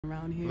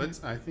around here.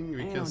 I think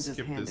we can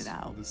skip this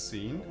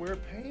scene. We're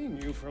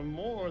paying you for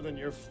more than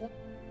your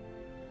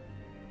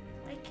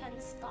I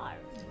can start.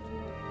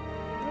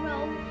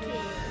 Broken.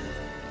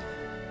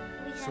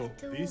 We have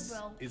two this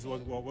is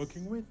what we're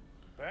working with?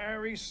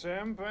 Very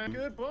simple.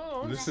 Good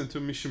bones. Listen to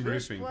mission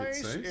briefing, it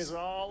says. Is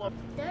all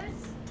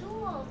There's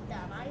two of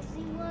them. I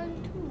see one,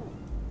 two.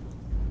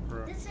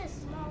 This is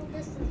small,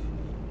 this is big.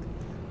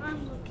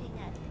 I'm looking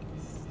at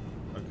this.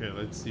 Okay,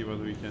 let's see what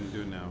we can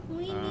do now.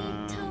 We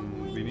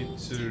need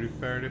to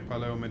repair the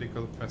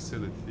paleomedical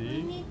facility.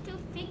 We need to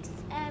fix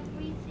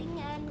everything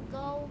and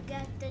go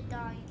get the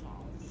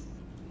dinos.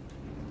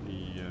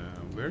 Yeah,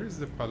 where is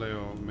the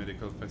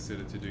paleomedical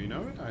facility? Do you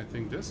know it? I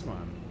think this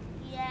one.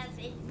 Yes,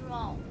 it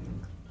broke.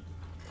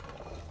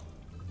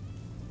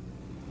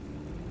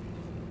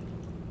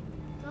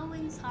 Go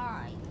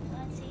inside.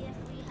 Let's see if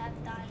we have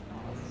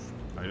dinos.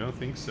 I don't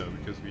think so,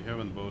 because we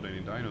haven't bought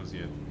any dinos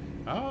yet.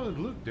 Oh,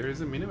 look, there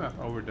is a minimap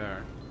over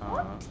there.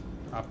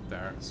 Up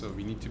there. So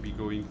we need to be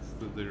going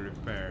to the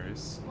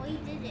repairs. We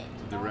did it.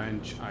 The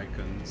ranch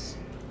icons.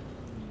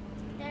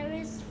 There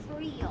is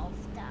 3 of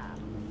them.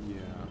 Yeah.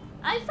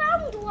 I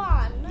found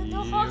one. The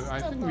hospital. I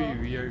think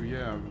we are,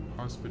 yeah,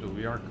 hospital.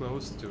 We are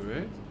close to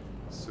it.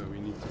 So we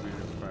need to be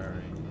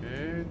repairing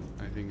it.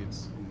 I think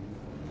it's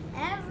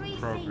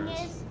everything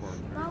is,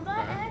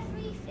 Mama,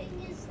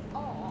 everything is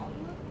on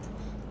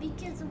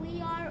because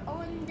we are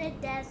on the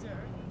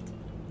desert.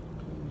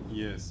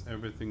 Yes,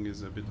 everything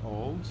is a bit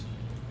old.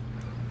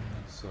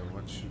 So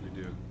what should we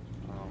do?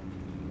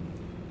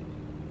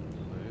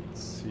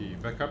 Let's see.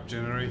 Backup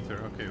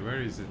generator. Okay,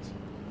 where is it?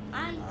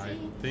 I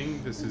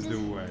think this is the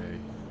way.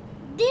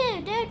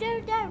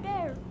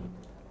 There.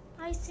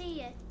 I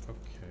see it.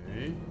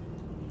 Okay.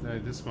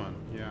 This one.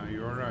 Yeah,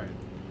 you're right.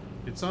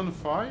 It's on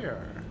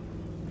fire.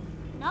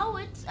 No,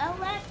 it's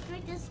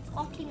electric is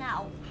talking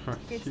out.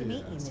 Good to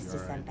meet you, Mr.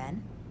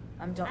 Senben.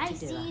 I'm Dr. I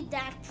see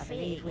that I thing.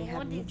 believe we have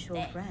What mutual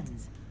is that?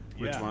 friends.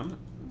 Which one?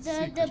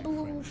 The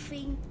blue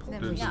thing. The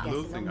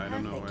blue thing, I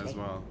don't know as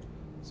well.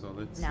 So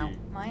let's see. Now,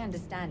 my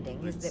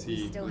understanding is that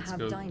we still have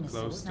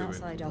dinosaurs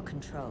outside our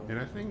control. And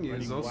I think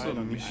it's also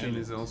mission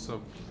is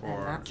also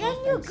for. Can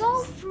you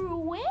go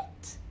through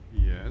it?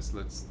 Yes,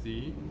 let's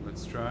see.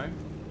 Let's try.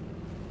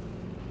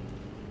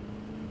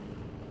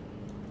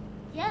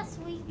 Yes,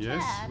 we can.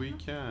 Yes, we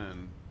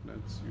can.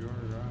 You're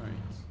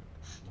right.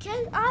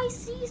 Can I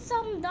see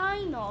some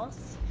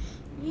dinos?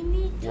 We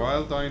need to.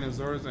 Wild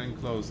dinosaurs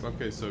enclosed.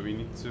 Okay, so we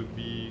need to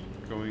be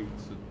going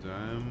to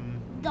them.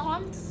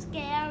 Don't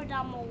scare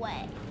them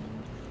away,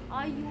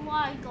 or you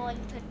are going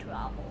to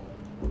trouble.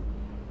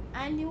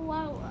 And you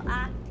will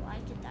act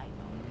like a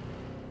dino.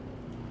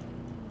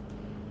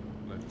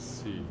 Let's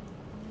see.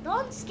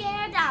 Don't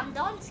scare them.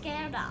 Don't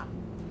scare them.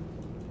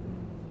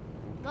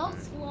 Go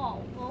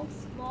slow. Go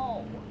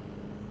slow.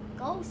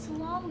 Go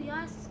slow.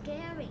 You're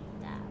scaring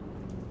them.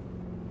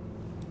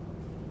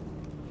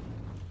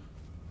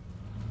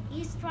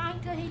 He's trying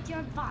to hit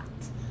your butt.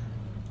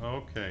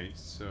 Okay,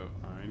 so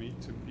I need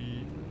to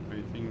be,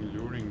 I think,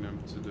 luring them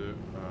to the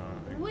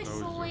enclosure.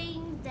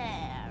 Whistling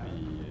there.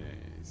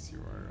 Yes, you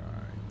are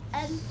right.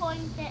 And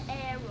point the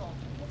arrow.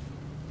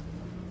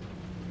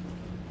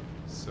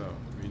 So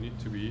we need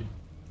to be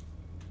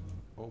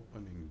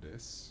opening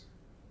this.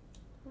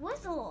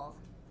 Whistle.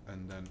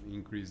 And then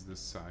increase the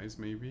size,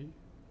 maybe.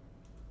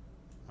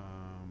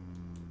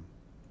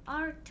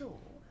 R2.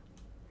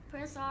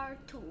 Press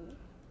R2.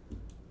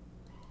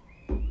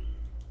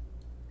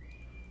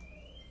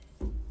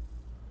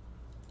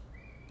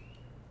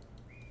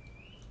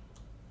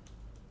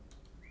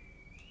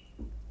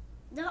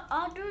 The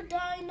other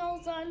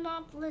dinos are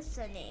not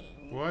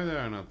listening. Why they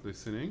are not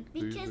listening?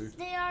 Because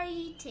they are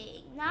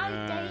eating.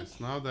 Now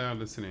now they are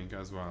listening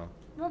as well.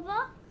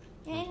 Baba,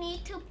 you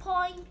need to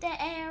point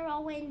the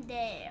arrow in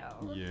there.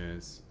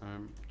 Yes,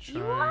 I'm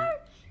trying.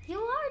 You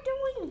are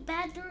doing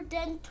better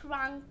than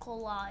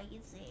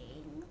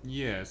tranquilizing.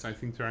 Yes, I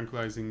think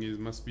tranquilizing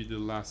must be the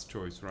last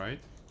choice,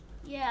 right?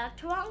 Yeah,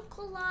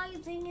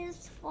 tranquilizing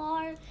is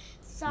for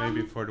some.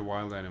 Maybe for the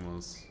wild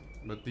animals,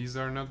 but these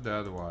are not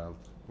that wild.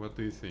 What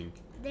do you think?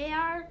 They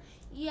are,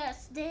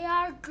 yes, they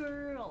are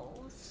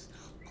girls.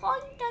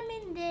 Point them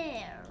in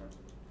there.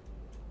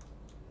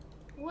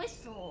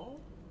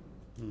 Whistle.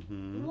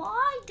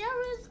 Why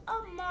there is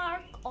a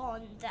mark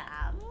on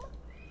them?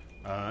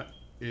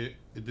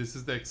 This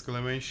is the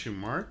exclamation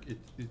mark.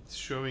 It's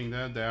showing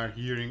that they are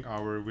hearing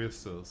our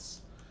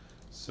whistles.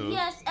 So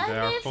yes, they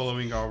are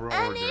following our orders.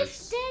 And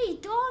if they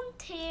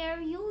don't hear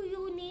you,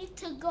 you need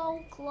to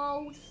go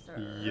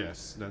closer.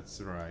 Yes, that's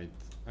right.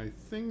 I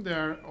think they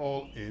are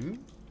all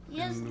in.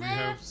 Yes, and we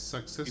have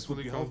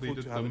successfully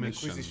completed the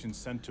mission.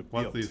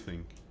 What do you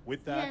think?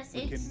 With that, yes,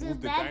 we can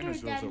move the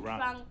dinosaurs around.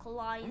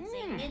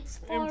 Tranquilizing. It's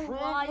for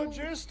Improved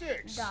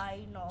logistics.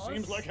 Dinos.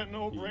 Seems like a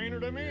no-brainer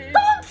to me.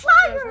 Don't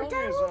fire!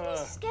 They will be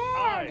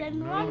scared and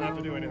don't run have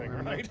to do anything,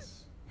 right?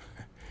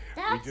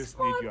 That's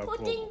for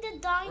putting the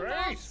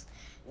dinos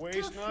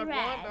Waste to not, want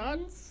not.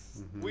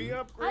 friends. We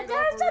upgrade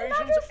There's operations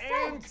another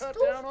and fence. cut 2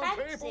 down on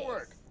fences.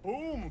 paperwork.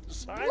 Boom!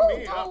 Sign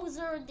me up.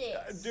 Bulldozer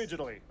this.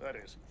 Digitally, that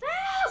is.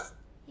 Fast!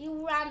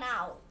 You ran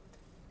out.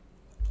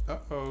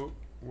 Uh-oh.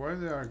 Why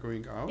they are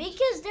going out?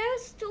 Because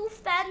there's 2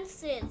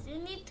 fences. You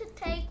need to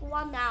take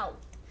one out.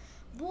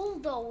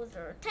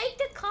 Bulldozer. Take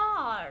the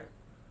car.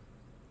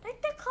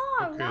 Take the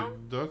car. Okay,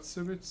 that's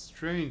a bit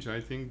strange.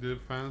 I think the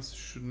fence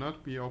should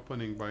not be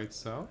opening by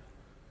itself.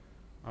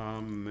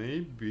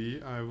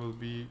 Maybe I will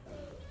be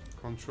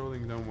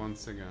controlling them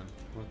once again.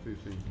 What do you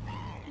think?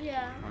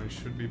 Yeah. I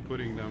should be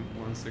putting them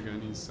once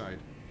again inside.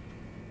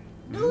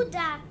 Do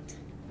that.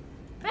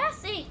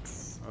 Press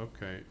X.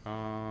 Okay.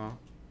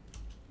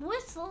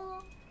 Whistle.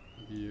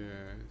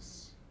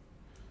 Yes.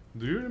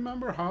 Do you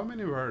remember how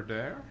many were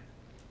there?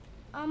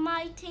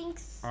 I think.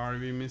 Are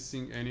we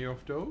missing any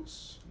of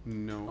those?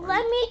 No.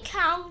 Let me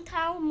count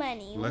how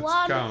many. Let's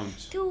 1,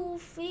 count. 2,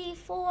 3,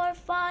 4,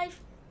 5,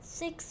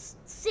 6,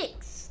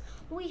 6.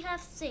 We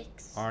have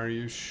 6. Are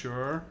you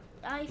sure?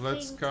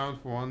 Let's think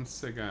count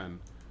once again.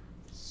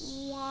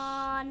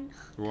 1,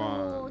 2,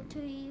 1,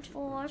 3,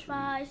 4,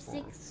 5,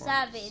 6,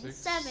 7.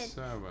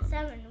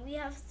 7. We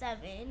have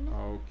 7.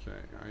 Okay,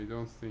 I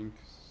don't think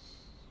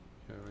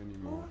we have any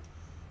more.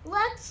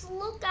 Let's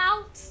look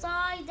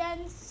outside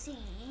and see.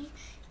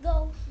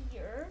 Go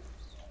here.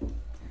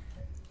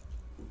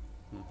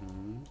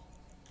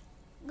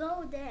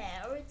 Go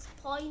there. It's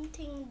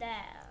pointing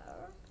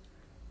there.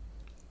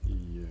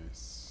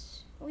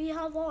 Yes. We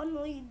have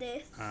only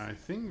this. I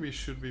think we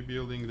should be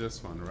building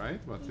this one, right?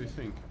 What do you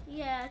think?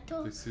 Yeah.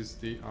 This is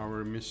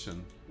our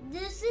mission.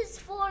 This is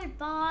for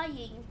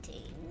buying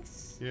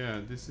things.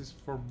 Yeah, this is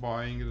for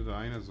buying the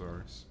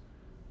dinosaurs.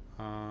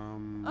 Oh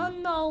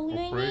no,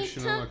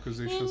 Operational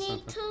Acquisition you need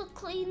Center. to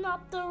clean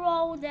up the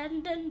road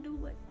and then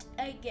do it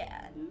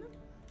again.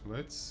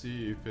 Let's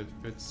see if it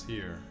fits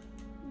here.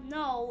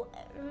 No.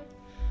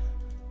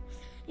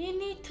 You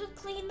need to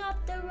clean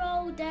up the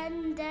road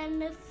and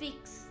then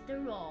fix the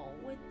road.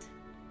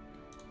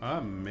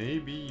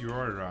 Maybe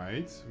you're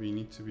right. We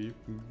need to be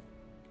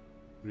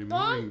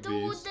removing Don't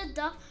do these.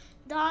 the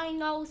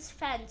dino's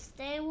fence.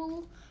 They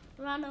will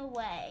run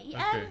away. Okay.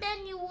 And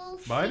then you will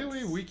By the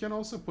way, we can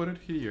also put it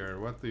here.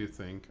 What do you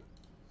think?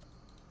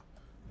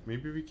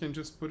 Maybe we can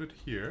just put it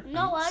here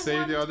No, and I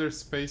save the want- other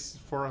space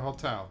for a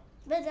hotel.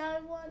 But I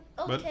want...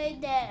 But- Okay,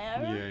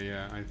 there.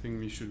 Yeah, I think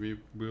we should be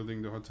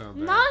building the hotel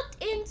there. Not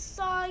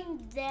inside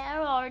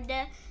there or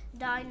the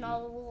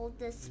dino will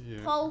just Yeah.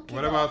 poke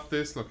What it about off.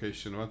 this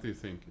location? What do you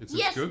think? It's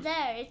Yes, good?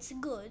 there. It's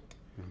good.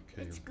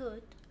 Okay, It's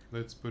good.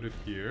 let's put it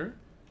here.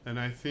 And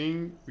I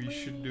think we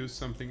should do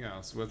something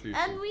else. What do you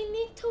And think? we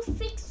need to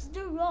fix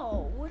the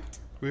road.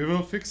 We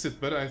will fix it,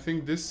 but I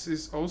think this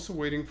is also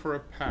waiting for a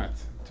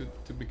path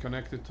to be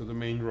connected to the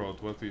main road.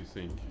 What do you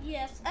think?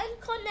 Yes, and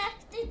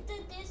connect it to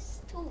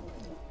this too.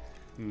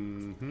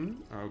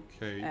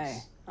 Okay. Hey,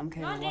 I'm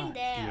Not in Kayla.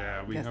 there.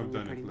 Yeah, we Guessing have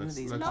you're done pretty it. new to Let's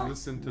these let's parts,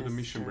 listen to the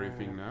mission Mr.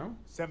 briefing now.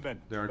 Semben.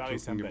 They are Barry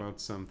talking Semben.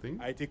 about something.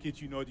 I take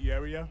it you know the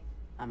area?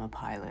 I'm a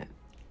pilot.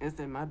 It's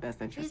in my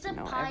best interest He's a to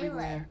know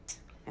everywhere pilot.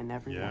 and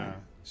everyone. Yeah,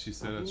 she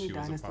So said if that you she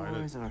need was a pilot.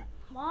 dinosaurs or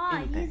Why?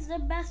 anything. He's the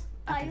best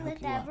I can pilot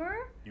hook you up. ever?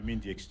 You mean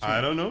the exchange?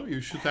 I don't know.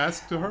 You should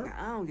ask to her.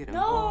 I don't get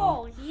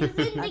No, involved. he's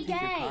in I the take your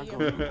cargo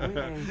game. from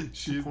point A to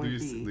She's. point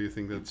B. Do you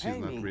think that You she's pay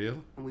not me, real?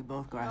 and we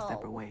both go our No.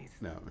 separate ways.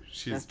 No,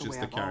 she's That's the just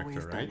way a I've always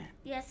character, done right? it.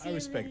 Yes, I he's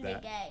respect in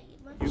that. the game.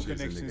 Your She's in the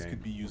connections game.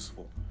 could be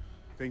useful.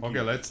 Thank Okay,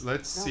 you. let's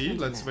Don't see. mention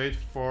Let's that. wait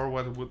for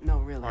what would No,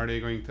 really. are they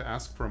going to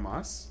ask from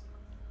us?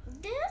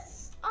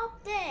 This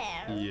up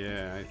there.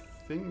 Yeah, I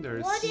think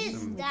there's What is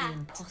some. With that? the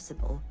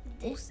impossible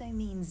also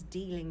means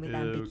dealing with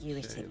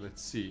ambiguity. Okay,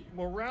 let's see.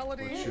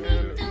 Morality What You should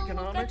and we do?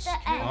 economics Look at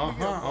the can't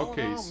be a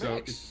Okay, full-on so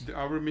mix.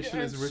 our mission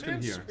Yeah, is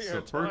written since here. we So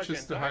are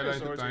purchase the talking highlighted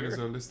dinosaurs here,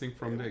 dinosaur listing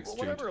from the exchange.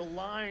 Whatever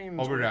lines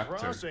Over we're Raptor.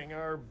 crossing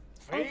are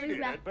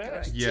faded at Raptor.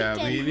 best. Yeah, we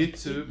Chicken. need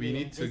to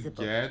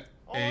Invisible. get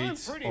Oh, I'm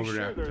 8 pretty over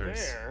sure they're raptors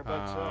there,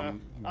 but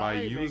by I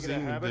make it a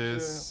using habit to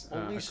this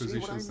only see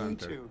what I acquisition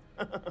need center. to.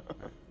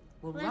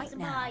 Well, Let's right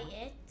now, buy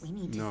it. we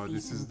need to No, feed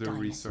this is some the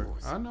research.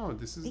 dinosaurs. Ah, no,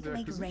 this is We the can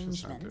make acquisition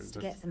center. arrangements to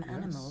get some Yes.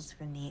 animals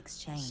from the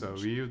exchange. So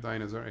view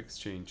dinosaur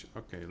exchange.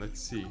 Okay, let's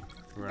see.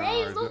 Where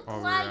They are the look like-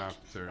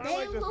 oviraptors? I They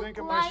like to look think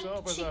of like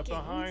myself as a chickens.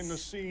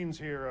 behind-the-scenes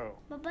hero.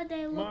 But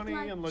they look Money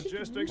like and chickens.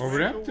 logistics Oh, make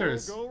the world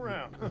raptors. go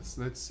round.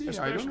 Let's see. I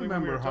Especially don't when we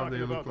remember were how talking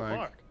they about look the like.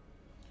 park.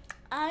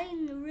 I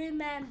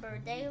remember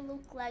they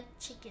look like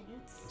chickens.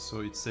 So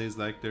it says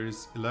like there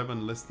is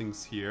 11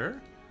 listings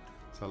here.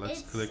 So let's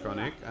It's click on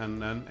it like-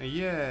 and then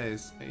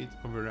yes, 8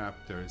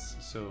 oviraptors.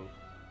 So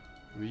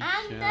we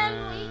And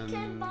then we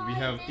can buy we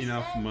have this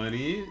enough and-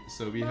 money.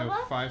 So we have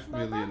Baba, 5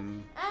 Baba,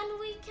 million. And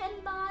we can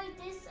buy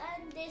this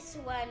and this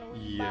when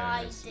we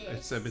buy Yes, this.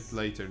 it's a bit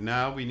later.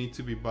 Now we need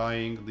to be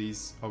buying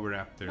these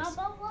oviraptors.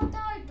 Baba, what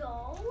are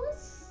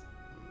those?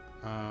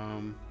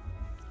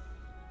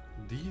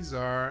 These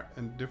are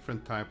a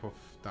different type of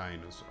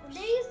dinosaurs.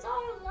 These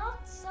are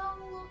lots, so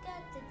look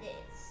at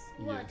this.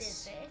 What Yes.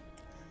 is it?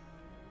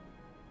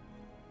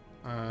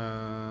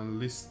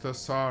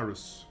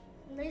 Listosaurus.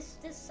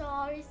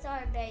 Listosaurus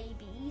are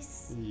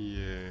babies.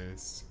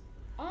 Yes.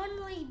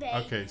 Only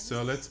babies. Okay,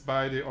 so let's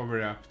buy the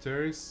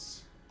oviraptors.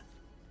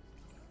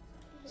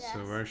 Yes. So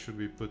where should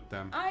we put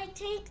them? I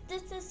think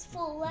this is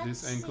full. Let's This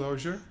see.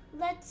 enclosure?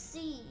 Let's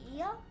see.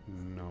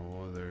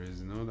 No, there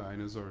is no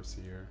dinosaurs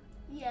here.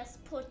 Yes,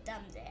 put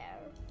them there.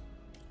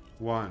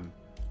 1,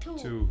 2,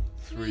 2,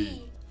 3,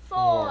 3, 4,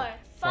 4,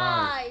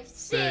 5,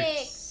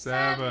 6,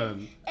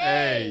 7,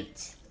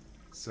 8.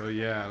 So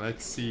yeah,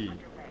 let's see.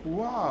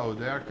 Wow,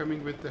 they are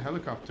coming with the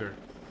helicopter.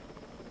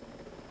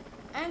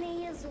 And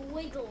he is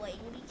wiggling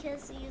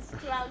because he is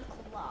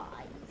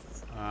tranquilized.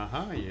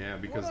 Yeah,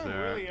 because What I'm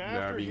they're really they are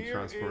after being here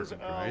transported, is a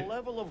right?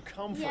 level of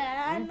comfort.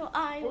 Yeah, and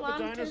I For the want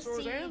to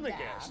dinosaurs see and the them.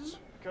 guests.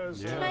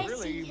 Because Yeah. Can I see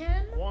really,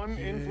 him? one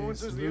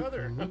influences the look,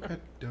 other. Look at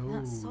those.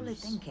 That's solid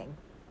thinking.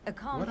 A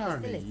calm What are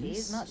facility these?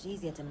 is much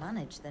easier to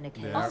manage than a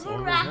They cage. are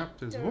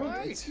Oviraptors. oviraptors. What?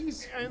 Right. It's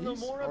he's, And the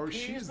he's- more oh, appeased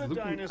she's the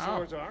looking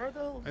dinosaurs up. are,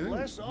 the I think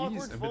less awkward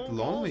he's a bit phone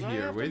lonely calls I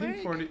here, have to waiting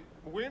make. for the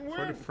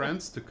Win-win.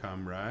 friends to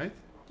come, right?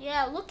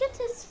 Yeah, look at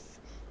his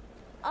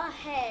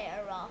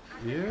hair.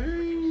 Yeah,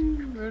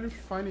 very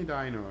funny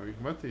dino.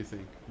 What do you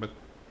think? But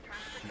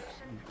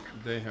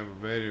they have a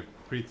very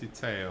pretty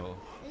tail.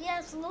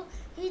 Yes, look,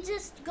 he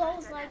just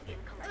goes like.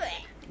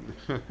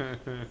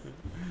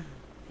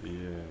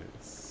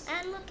 Yes.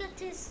 And look at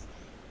his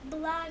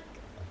black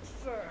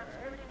fur.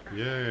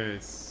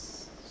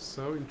 Yes.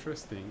 So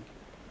interesting.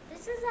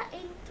 This is an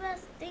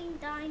interesting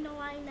dino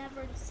I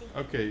never seen.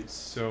 Okay,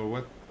 so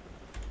what?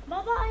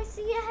 Baba, I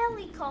see a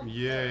helicopter.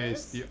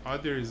 Yes, the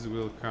others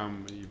will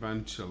come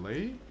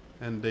eventually,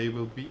 and they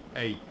will be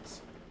 8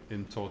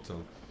 in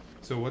total.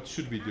 So what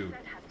should we do?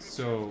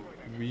 So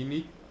we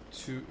need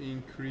to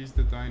increase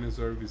the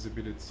dinosaur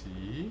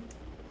visibility.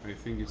 I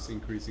think it's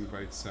increasing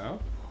by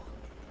itself.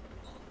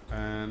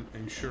 And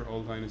ensure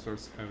all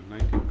dinosaurs have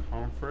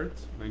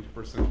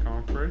 90%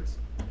 comfort,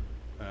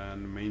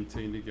 and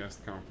maintain the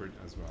guest comfort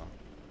as well.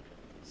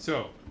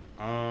 So,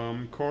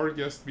 core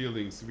guest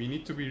buildings. We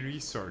need to be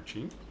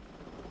researching.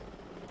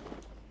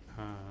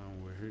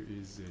 Where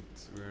is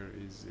it? Where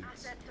is it?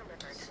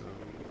 So,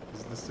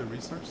 is this the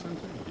research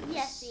center?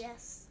 Yes,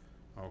 yes.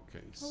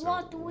 Okay. So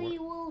What we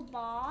will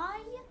buy?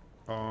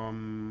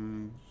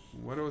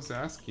 what I was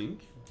asking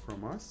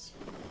from us?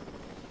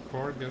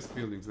 Core guest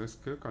buildings. Let's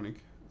click on it.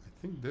 I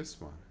think this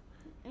one.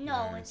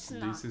 No, Yes, it's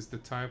not. This is the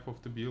type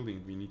of the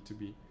building we need to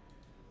be.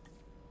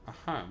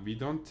 We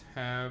don't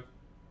have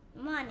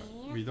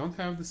Money.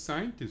 the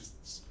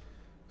scientists,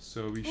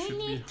 so we should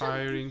be need to-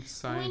 hiring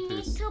scientists. We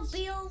need to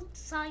build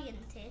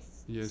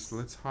scientists. Yes,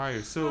 let's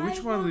hire. So I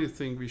which one do you want-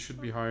 think we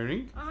should be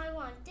hiring? I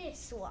want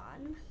this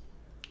one.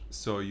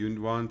 So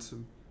you want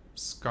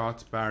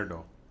Scott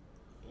Bardo.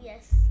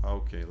 Yes.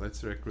 Okay,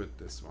 let's recruit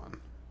this one.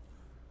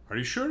 Are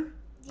you sure?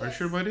 Are you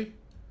sure, Yes. buddy?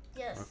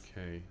 Yes.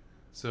 Okay.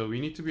 So we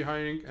need to be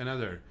hiring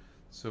another.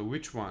 So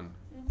which one?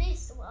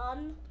 This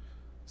one.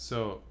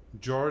 So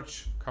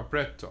George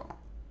Capretto.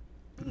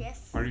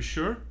 Yes. Are you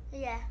sure?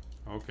 Yeah.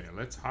 Okay,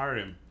 let's hire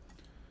him.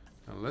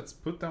 And let's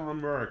put them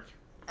on work.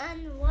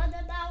 And what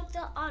about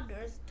the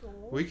others too?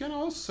 We can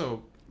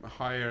also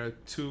hire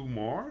 2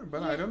 more,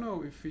 but I Yeah. don't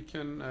know if we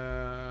can,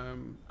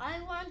 I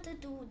want to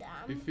do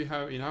them. if we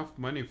have enough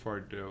money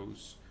for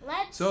those.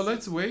 Let's So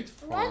let's wait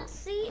for. let's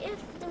see if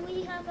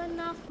we have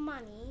enough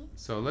money.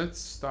 So let's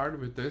start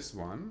with this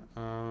one.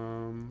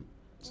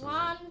 So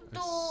 1, 2.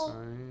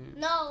 assign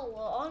No,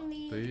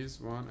 only. this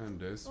one and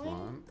this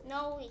one.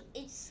 No,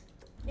 it's.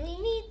 We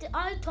need.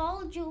 I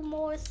told you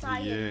more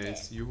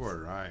scientists. Yes, you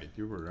were right.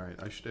 You were right.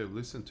 I should have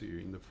listened to you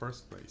in the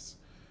first place.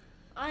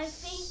 I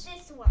think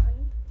this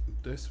one.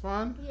 This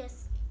one.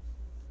 Yes.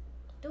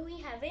 Do we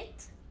have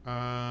it?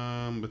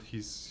 But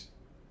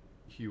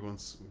he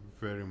wants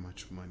very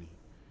much money.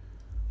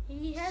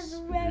 He has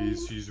very.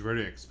 He's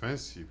very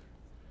expensive.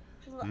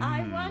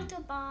 I want to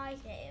buy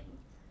him.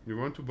 You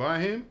want to buy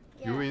him?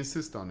 You Yeah.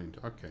 insist on it.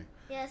 Okay.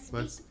 Yes.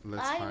 Let's I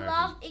hire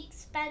love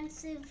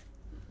expensive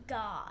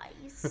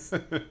guys.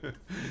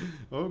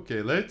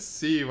 Okay, let's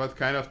see what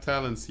kind of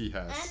talents he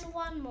has. And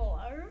one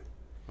more.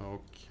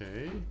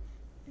 Okay.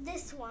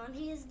 This one.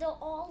 He is the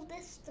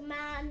oldest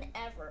man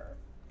ever.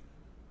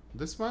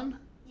 This one?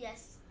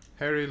 Yes.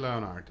 Harry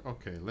Leonard.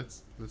 Okay,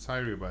 let's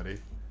hire you, buddy.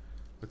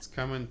 Let's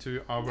come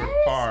into our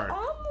There's park.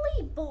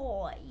 only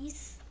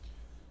boys.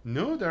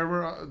 No, there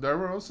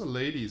were also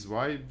ladies.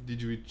 Why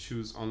did we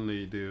choose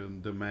only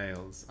the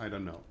males? I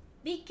don't know.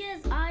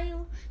 Because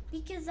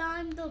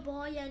I'm the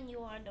boy and you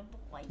are the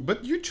boy.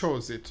 But you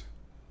chose it.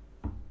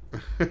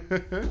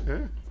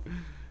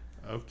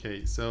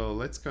 Okay, so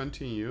let's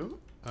continue.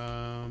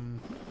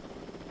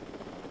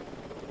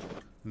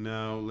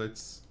 Now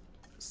let's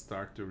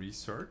start the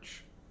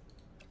research.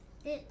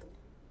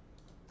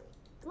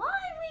 Why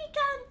we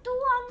can't do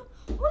one?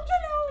 We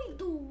can only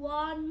do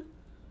one.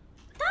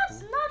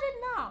 That's not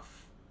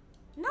enough.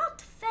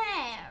 Not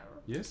fair.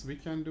 Yes, we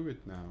can do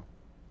it now,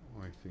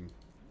 I think.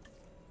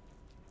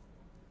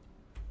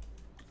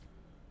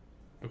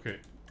 Okay,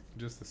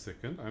 just a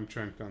second. I'm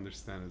trying to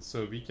understand it.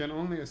 So we can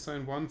only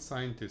assign 1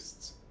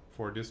 scientist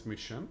for this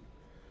mission.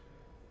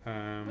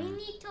 We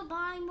need to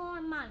buy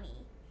more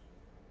money.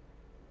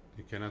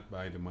 You cannot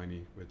buy the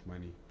money with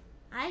money.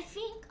 I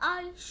think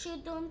I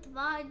shouldn't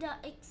buy the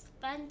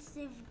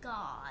expensive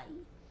guy.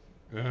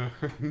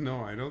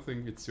 No, I don't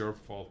think it's your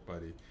fault,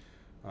 buddy.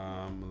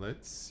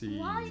 Let's see.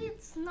 Why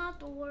it's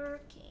not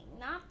working?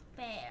 Not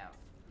fair.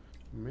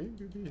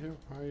 Maybe we have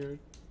hired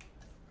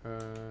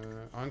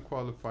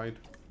unqualified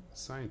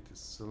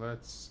scientists. So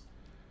let's.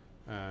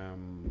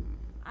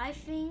 I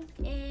think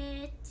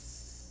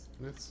it's.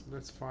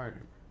 Let's fire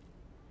him.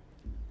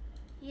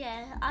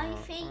 Yeah, I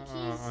think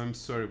he's. I'm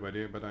sorry,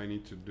 buddy, but I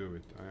need to do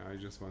it. I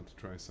just want to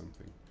try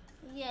something.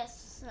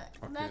 Yes.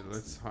 Okay,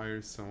 let's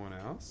hire someone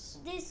else.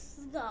 This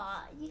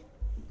guy.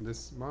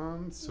 This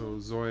one, so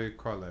Zoe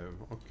Kolev.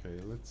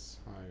 Okay, let's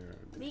hire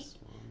this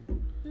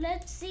one.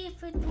 Let's see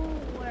if it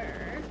will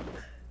work.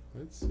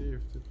 Let's see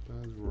if it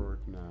does work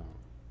now.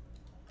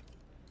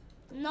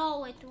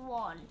 No, it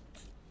won't.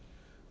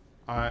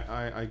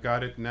 I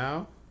got it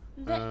now.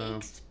 The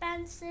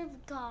expensive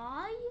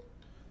guy?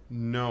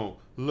 No,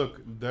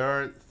 look, there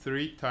are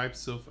 3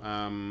 types of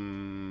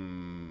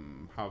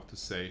how to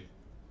say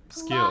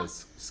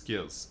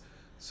skills.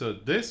 So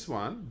this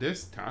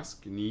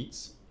task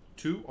needs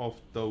 2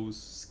 of those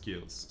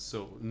skills.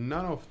 So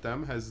none of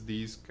them has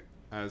these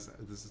as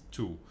this is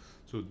 2.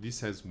 So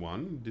this has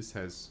 1, this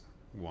has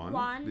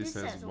 1, this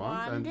has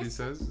 1, and this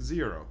has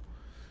 0.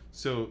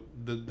 So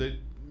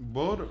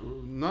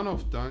none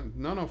of them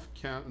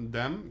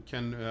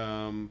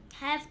can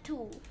have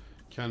 2.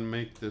 Can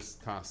make these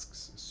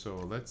tasks. So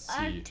let's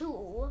see.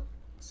 2.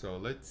 So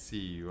let's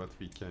see what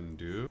we can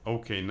do.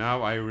 Okay,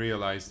 now I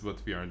realized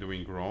what we are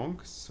doing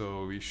wrong.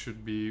 So we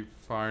should be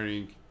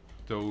firing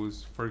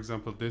those. For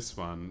example, this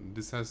one.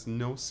 This has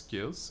no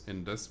skills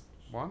in this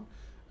one.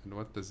 And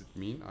what does it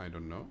mean? I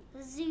don't know.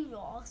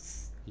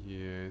 0s.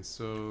 Yeah,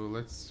 so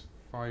let's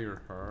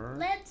fire her.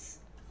 Let's.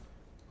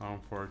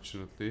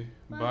 Unfortunately.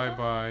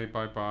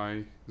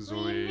 Bye,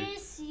 Zoe. We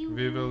miss you.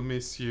 We will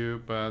miss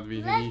you, but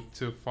we need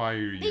to fire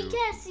you.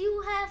 Because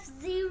you have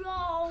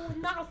 0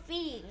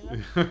 nothing.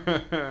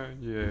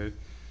 Yeah.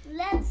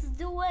 Let's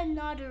do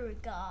another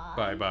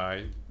guy.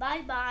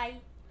 Bye.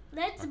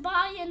 Let's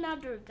buy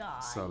another guy.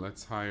 So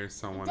let's hire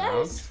someone There's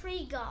else.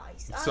 3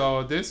 guys.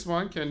 So this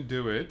one can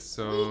do it.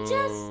 So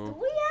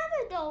we have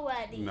it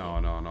already.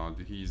 No.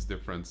 He's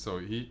different. So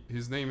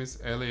his name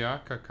is Elia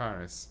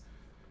Kakares.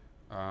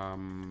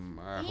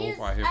 I hope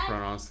I have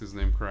pronounced his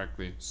name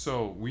correctly.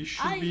 So we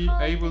should be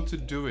able to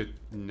do it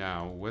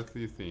now. What do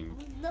you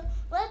think?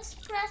 Let's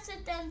press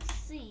it and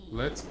see.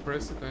 Let's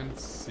press it and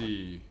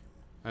see.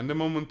 And the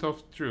moment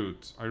of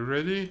truth. Are you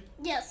ready?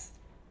 Yes.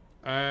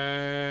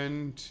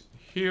 And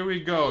here we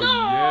go. No,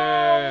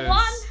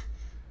 Yes.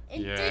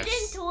 It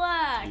didn't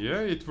work.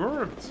 Yeah, it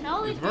worked.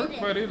 No, it worked,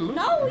 didn't. buddy. Look,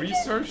 No,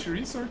 research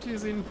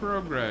is in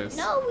progress.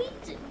 No,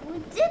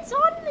 it's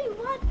only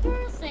 1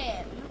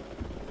 person.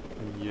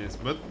 Yes,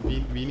 but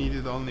we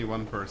needed only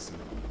 1 person,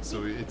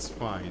 so it's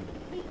fine.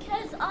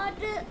 Because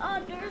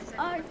others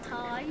are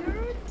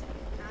tired.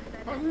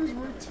 Others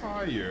were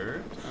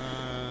tired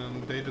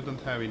and they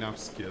didn't have enough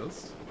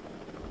skills.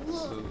 Look,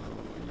 so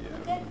yeah.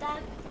 Look at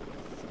that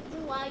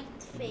white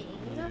thing.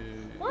 Yes.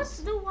 What's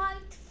the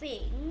white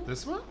thing?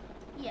 This one?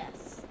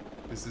 Yes.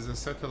 This is a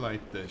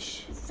satellite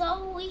dish.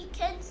 So we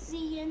can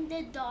see in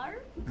the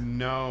dark?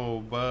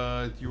 No,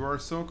 but you are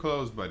so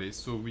close, buddy.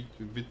 So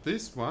with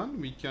this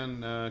one, we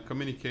can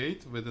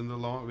communicate with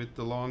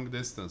the long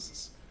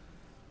distances.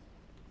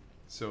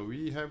 So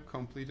we have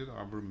completed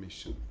our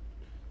mission.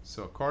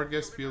 So car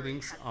guest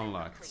buildings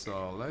unlocked.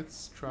 So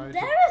let's try.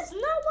 There is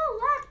no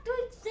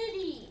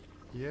electricity.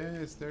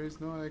 Yes, there is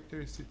no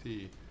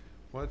electricity.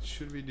 What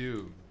should we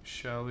do?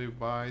 Shall we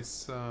buy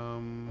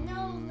some?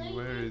 No,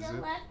 where is it?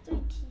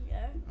 Electric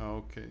here.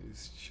 Okay,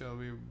 shall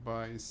we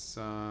buy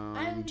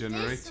some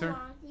generator? This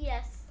one,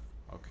 yes.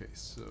 Okay,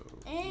 so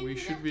And we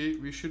should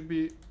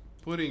be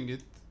putting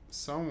it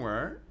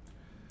somewhere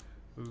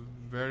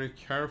very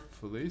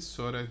carefully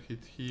so that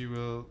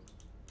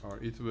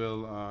it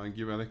will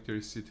give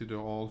electricity to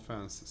all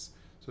fences.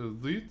 So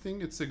do you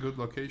think it's a good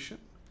location?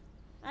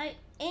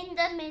 In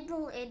the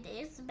middle it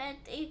is, but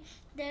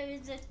there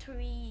is a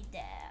tree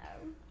there.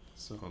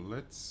 So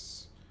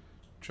let's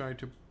try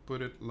to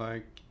put it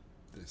like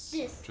this.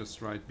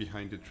 Just right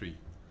behind the tree.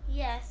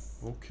 Yes.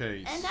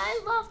 Okay. And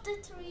I love the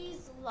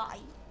tree's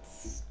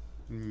lights.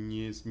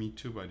 Yes, me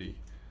too, buddy.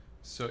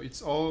 So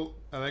it's all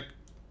the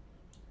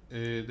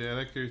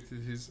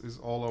electricity is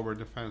all over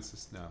the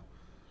fences now.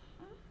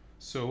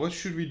 So what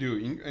should we do?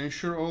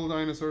 Ensure all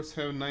dinosaurs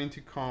have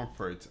 90%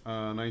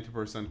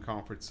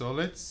 comfort. So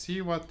let's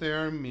see what they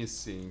are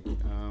missing.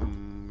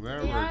 Where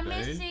were they? They are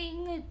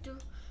missing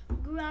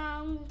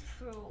ground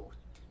fruit.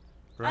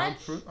 Ground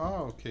fruit?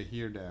 Oh, okay,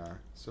 here they are.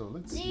 So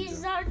let's see.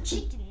 These are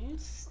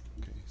chickens.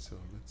 Okay, so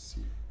let's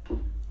see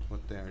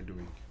what they are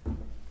doing.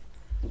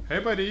 Hey,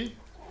 buddy.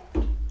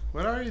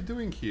 What are you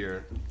doing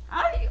here?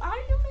 Are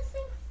you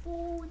missing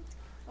food?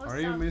 Are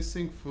you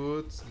missing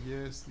food?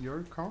 Yes,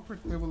 your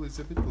comfort level is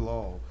a bit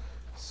low.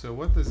 So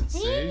what does it say?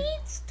 He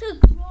needs to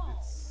grow.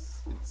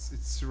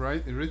 It's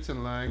it's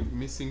written like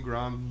missing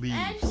ground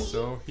leaves.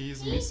 So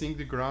he's missing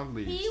the ground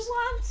leaves. He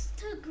wants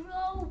to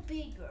grow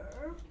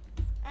bigger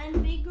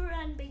and bigger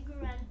and bigger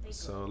and bigger.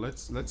 So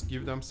let's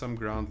give them some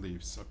ground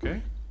leaves,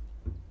 okay?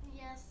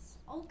 Yes.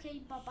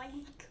 Okay, bye-bye.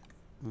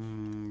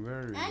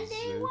 Where is And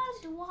they it?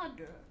 want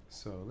water.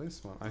 So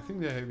this one, I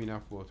think they have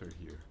enough water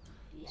here.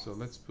 Yes. So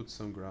let's put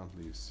some ground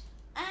leaves.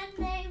 And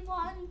they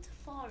want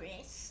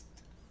forest.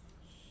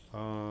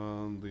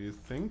 Do you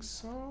think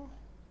so?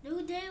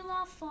 Do they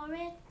love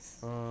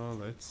forests?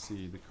 Let's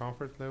see. The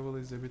comfort level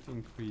is a bit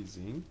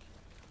increasing.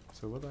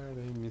 So what are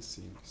they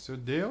missing? So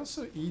they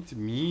also eat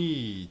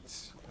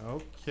meat.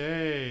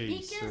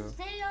 Okay. Because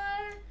they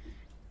are.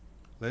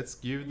 Let's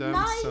give them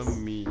nice.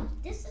 some meat.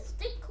 This is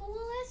the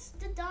coolest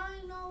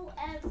dino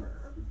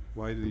ever.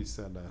 Why did you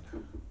say that?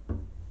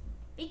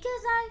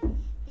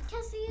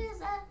 Because he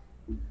is a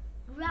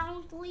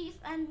ground leaf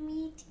and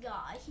meat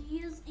guy. He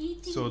is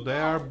eating. So they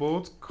are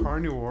both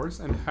carnivores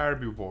and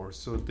herbivores.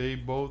 So they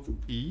both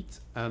eat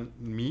and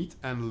meat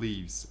and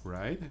leaves,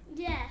 right?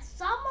 Yeah,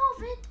 some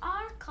of it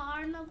are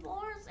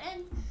carnivores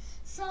and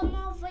some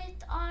of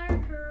it are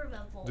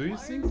herbivores. Do you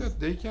think that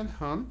they can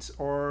hunt,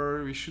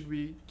 or we should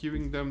be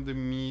giving them the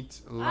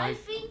meat like? I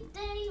think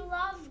they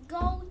love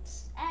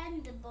goats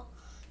and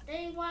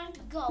they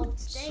want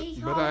goats.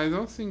 But I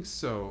don't think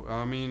so.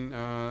 I mean,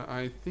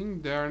 I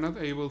think they are not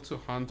able to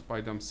hunt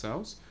by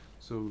themselves.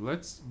 So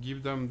let's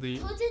give them the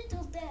put it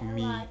there,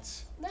 meat.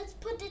 right? Let's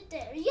put it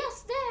there.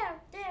 Yes, there.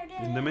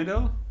 In the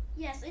middle?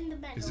 Yes, in the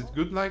middle. Is it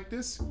good like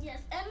this?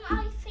 Yes, and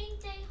I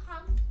think they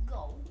hunt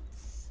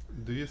goats.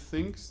 Do you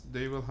think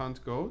they will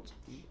hunt goat?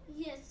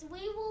 Yes,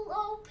 we will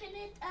open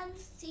it and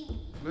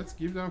see. Let's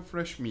give them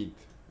fresh meat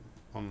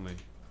only.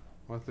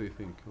 What do you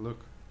think?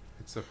 Look,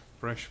 it's a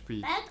fresh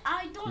meat. But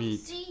I don't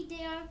meat. see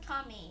they are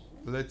coming.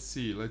 Let's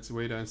see. Let's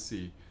wait and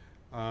see.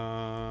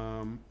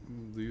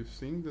 Do you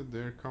think that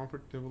their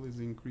comfort level is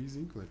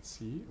increasing? Let's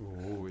see.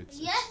 Oh,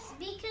 yes,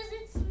 because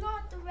it's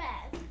not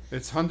red.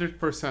 It's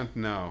 100%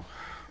 now.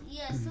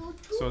 Yes,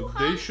 so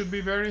they should be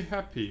very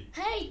happy.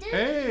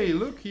 Hey,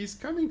 look, he's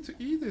coming to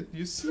eat it.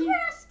 You see?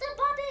 Press the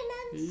button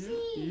and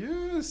see.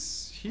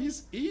 Yes,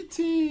 he's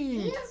eating.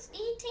 He's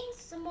eating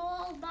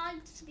small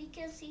bites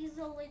because he's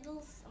a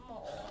little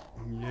small.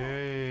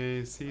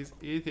 Yes, he's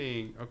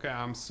eating. Okay,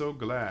 I'm so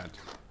glad.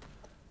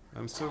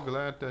 I'm so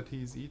glad that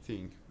he's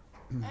eating.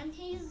 And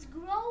he's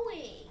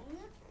growing.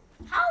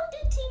 How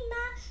did he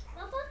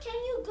Papa, can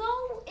you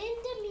go in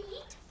the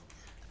meat?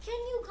 Can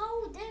you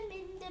go them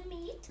in the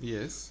meat?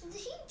 Yes.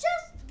 He's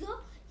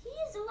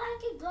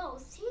like a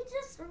ghost. He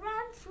just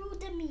ran through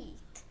the meat.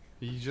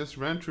 He just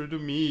ran through the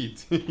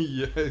meat.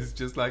 Yes,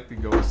 just like the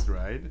ghost,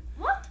 right?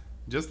 What?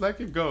 Just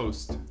like a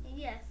ghost.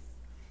 Yes.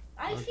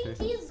 I think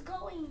he's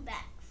going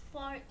back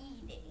for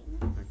eating.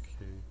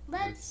 Okay.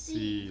 Let's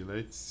see.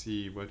 Let's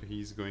see what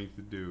he's going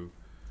to do.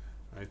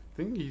 I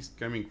think he's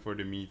coming for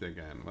the meat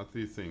again. What do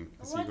you think?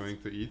 Is he going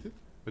to eat it?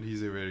 But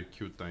he's a very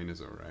cute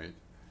dinosaur, right?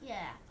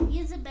 Yeah,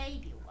 he's a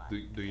baby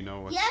one. Do you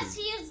know what? Yes,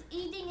 he is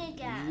eating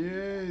again.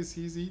 Yes,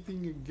 he's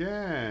eating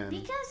again.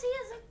 Because he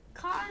is a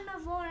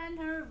carnivore and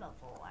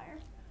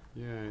herbivore.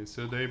 Yeah,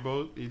 so they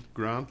both eat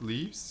ground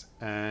leaves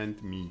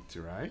and meat,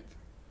 right?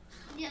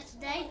 Yes,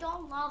 they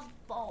don't love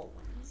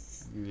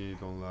bones. They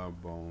don't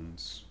love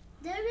bones.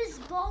 There is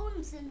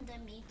bones in the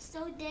meat,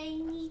 so they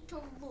need to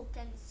look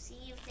and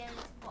see if there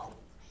is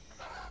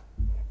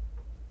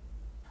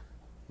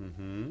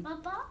bones.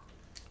 Papa?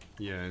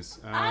 Yes.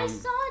 I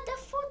saw the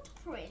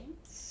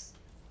footprints.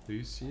 Do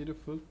you see the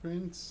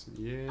footprints?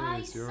 Yes, I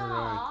you're saw.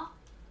 right.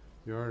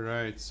 You're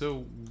right.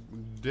 So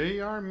they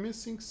are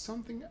missing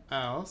something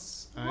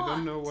else. I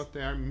don't know what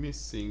they are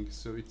missing.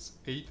 So it's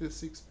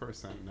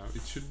 86% now.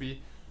 It should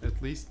be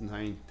at least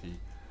 90.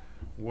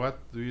 What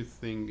do you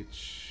think it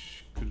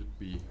could it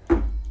be?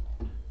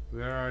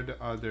 Where are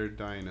the other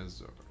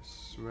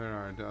dinosaurs? Where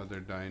are the other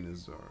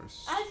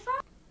dinosaurs? I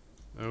found.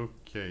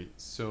 Okay,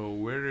 so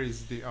where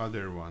is the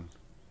other one?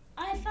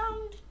 I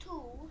found 2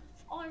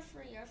 or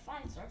 3 or 5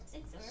 or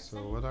 6 or 7.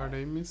 So what are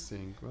they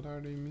missing? What are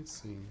they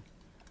missing?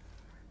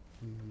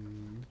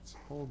 It's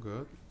all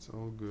good. It's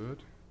all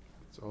good.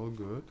 It's all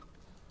good.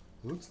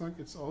 Looks like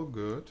it's all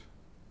good.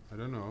 I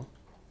don't know.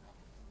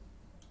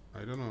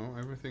 I don't know.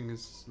 Everything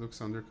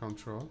looks under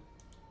control.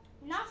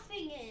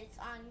 Nothing is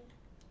under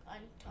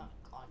control.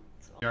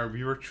 Yeah,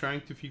 we were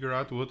trying to figure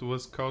out what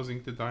was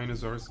causing the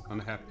dinosaurs'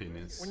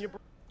 unhappiness.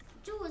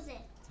 Choose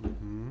it.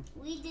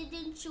 We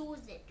didn't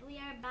choose it. We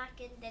are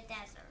back in the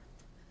desert.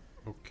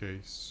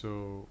 Okay,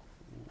 so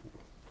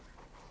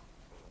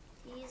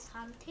He's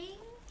hunting.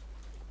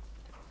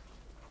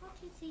 What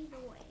is he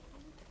doing?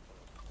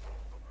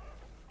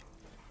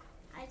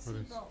 I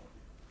see both.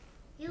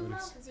 He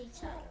loves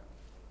each other.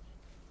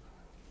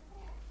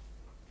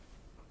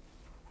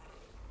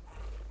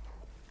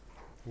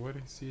 what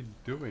is he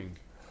doing?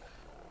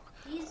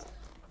 He's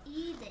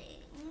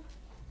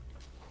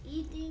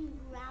eating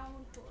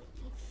ground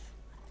leaf.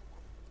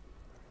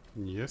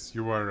 Yes,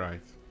 you are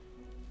right.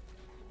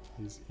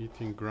 He's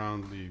eating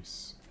ground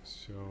leaves.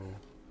 So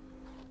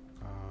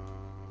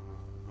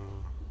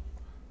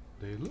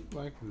they look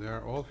like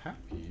they're all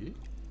happy.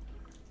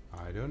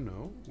 I don't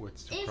know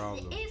what's the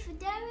problem. If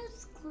there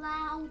is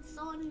clouds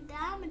on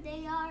them,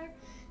 they are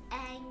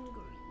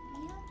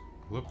angry.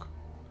 Look,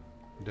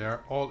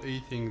 they're all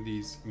eating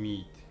these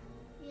meat.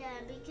 Yeah,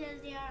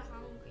 because they are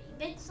hungry.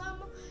 But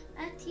some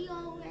that he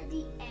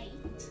already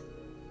ate.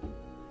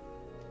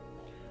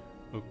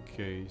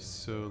 Okay,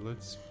 so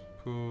let's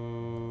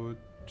put.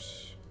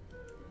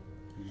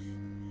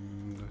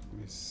 Let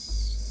me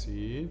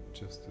see.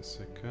 Just a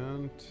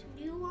second.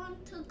 Do you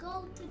want to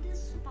go to the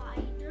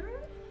spider?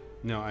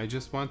 No, I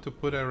just want to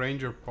put a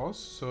ranger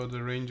post so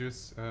the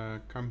rangers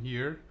come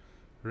here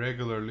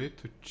regularly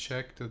to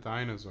check the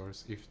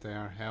dinosaurs if they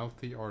are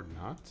healthy or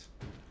not.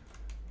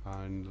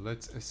 And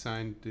let's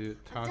assign the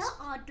task.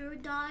 The other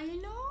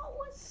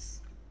dinos?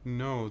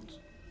 No,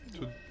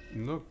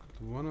 look,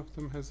 one of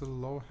them has a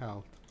low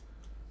health.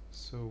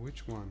 So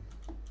which one?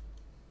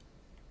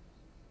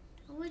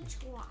 Which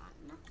one?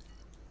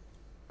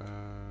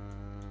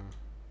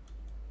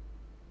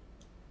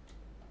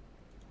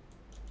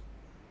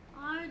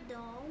 Are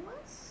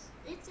those?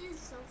 It is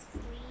so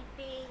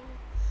sleeping.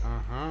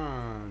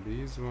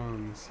 These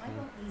ones.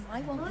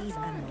 I want these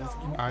animals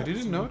in I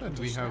didn't know that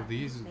we condition. have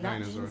these That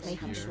dinosaurs means they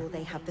here. have sure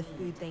they have the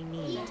food they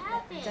need.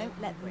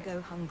 Don't let them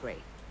go hungry.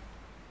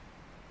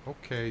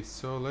 Okay,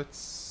 so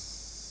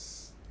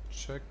let's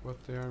check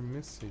what they are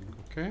missing,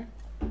 okay?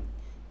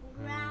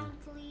 Ground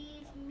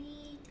leaf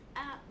meat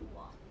at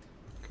what?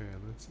 Okay,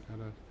 let's add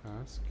a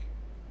task.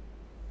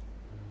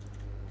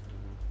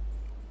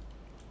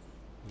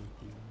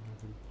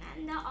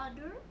 And the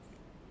other?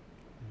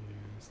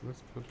 Yes,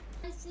 let's put.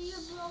 I see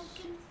a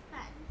broken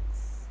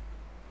fence.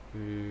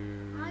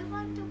 I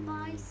want to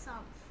buy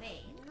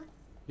something.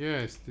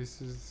 Yes,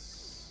 this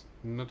is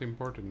not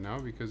important now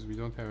because we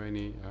don't have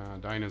any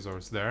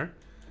dinosaurs there.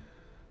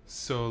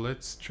 So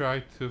let's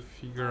try to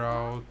figure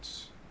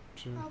out.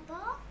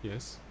 Papa,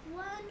 Yes.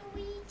 when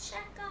we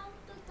check out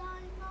the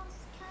dinos,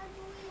 can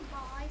we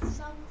buy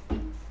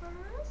something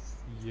first?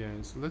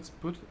 Yes, let's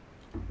put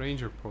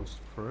ranger post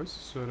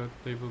first so that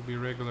they will be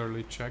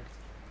regularly checked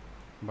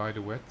by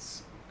the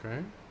vets.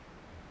 Okay.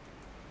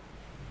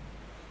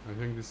 I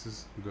think this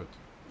is good.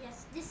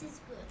 Yes, this is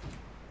good.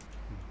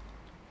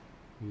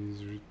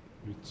 He's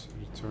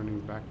returning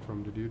back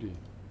from the duty.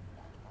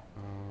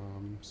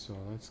 So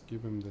let's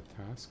give him the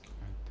task.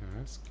 Add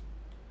task.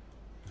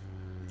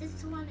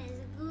 This one is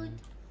good.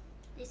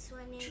 This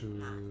one is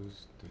not.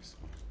 Choose this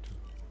one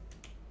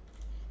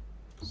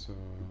too. So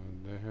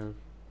they have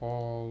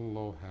all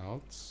low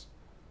healths.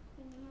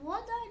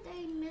 What are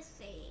they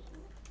missing?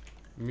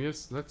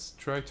 Yes, let's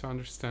try to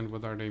understand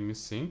what are they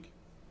missing.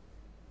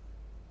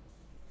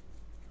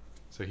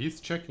 So he's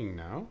checking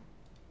now.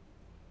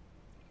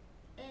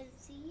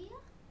 Is he?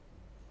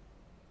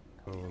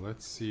 So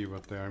let's see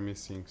what they are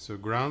missing. So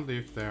ground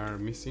leaf they are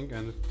missing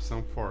and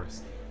some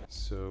forest.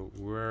 So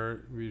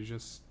where we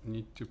just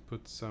need to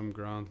put some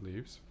ground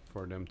leaves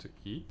for them to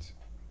eat.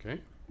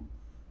 Okay.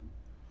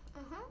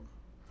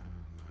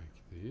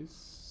 Like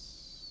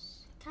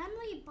this. Can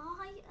we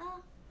buy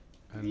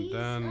a? And these,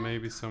 then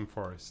maybe some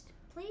forest.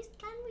 Please,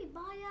 can we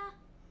buy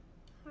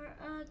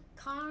a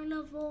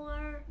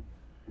carnivore?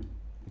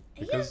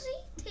 Because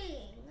He's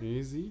eating.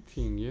 he's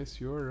eating. Yes,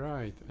 you're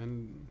right.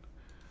 And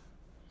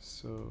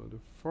so the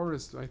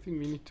forest, I think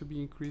we need to be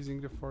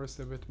increasing the forest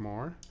a bit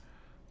more.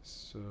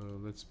 So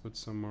let's put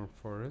some more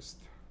forest.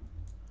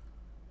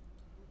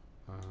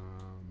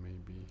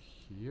 Maybe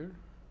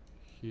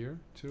here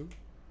too.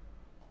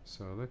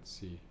 So let's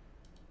see.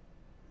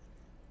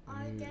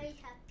 Are they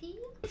happy?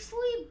 If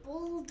we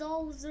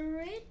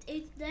bulldozer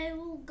it, they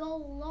will go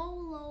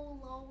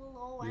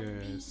low,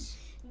 and Yes.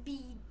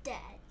 be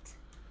dead.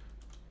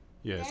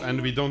 Yes, They and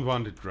will- we don't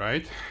want it,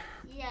 right?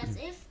 Yes,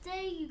 if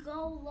they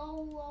go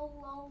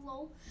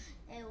low,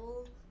 they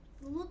will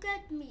look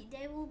at me.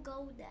 They will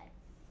go dead.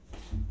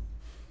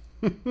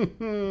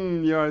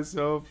 You're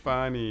so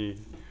funny.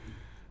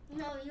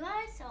 No, you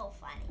are so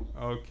funny.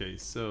 Okay,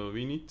 so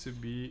we need to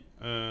be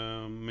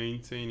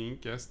maintaining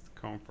guest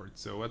comfort.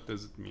 So what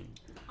does it mean?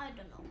 I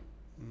don't know.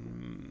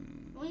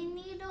 We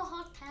need a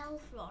hotel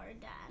for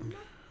them.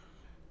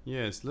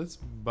 Yes, let's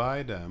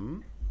buy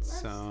them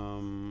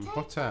some Take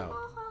hotel. them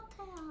a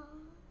hotel.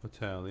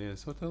 Hotel,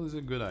 yes, hotel is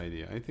a good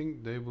idea. I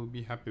think they will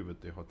be happy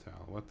with the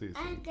hotel. What do you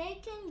And think?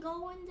 they can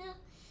go in the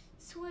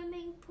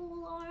swimming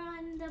pool or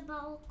on the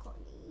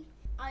balcony.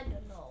 I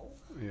don't know.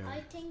 Yeah, I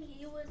think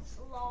he was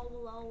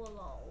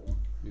low.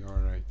 you're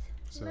right.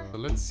 So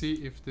let's see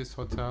if this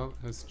hotel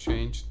has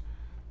changed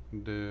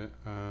the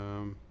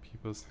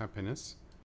people's happiness.